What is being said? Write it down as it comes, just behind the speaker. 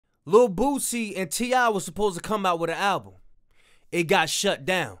Lil Bootsy and T.I was supposed to come out with an album. It got shut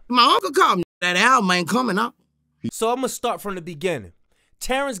down. My uncle called me. That album ain't coming out. So I'm going to start from the beginning.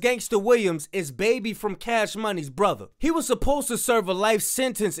 Terrence Gangsta Williams is Baby from Cash Money's brother. He was supposed to serve a life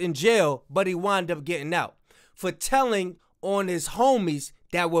sentence in jail, but he wound up getting out for telling on his homies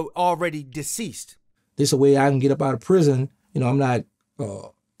that were already deceased. This is a way I can get up out of prison. You know, I'm not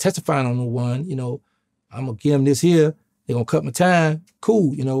testifying on the one. You know, I'm going to give them this here. They're going to cut my time.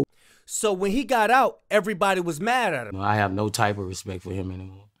 Cool, you know. So when he got out, everybody was mad at him. I have no type of respect for him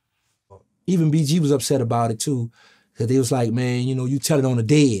anymore. Even BG was upset about it too. Because they was like, man, you know, you tell it on the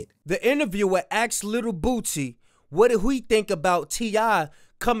dead. The interviewer asked Lil Bootsy what did he think about T.I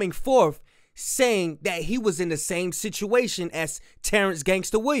coming forth saying that he was in the same situation as Terrence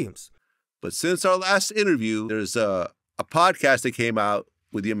Gangsta Williams. But since our last interview, there's a podcast that came out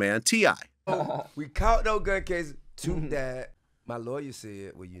with your man T.I. We caught no gun cases. To that, my lawyer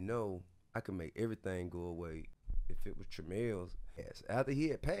said, well, you know, I could make everything go away if it was Tremell's. Yes. After he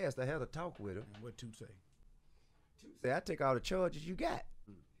had passed, I had a talk with him. What to say? Say, I take all the charges you got.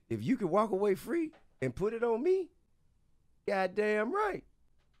 If you can walk away free and put it on me, goddamn right.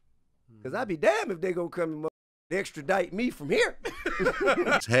 Because I'd be damned if they gonna come and extradite me from here.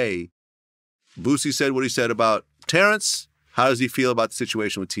 Hey, Boosie said what he said about Terrence. How does he feel about the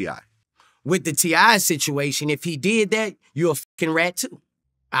situation with T.I? With the T.I situation, if he did that, you're a fucking rat too.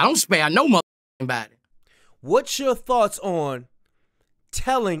 I don't spare no motherfucking body. What's your thoughts on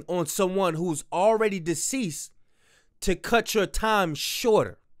telling on someone who's already deceased to cut your time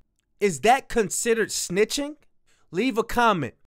shorter? Is that considered snitching? Leave a comment.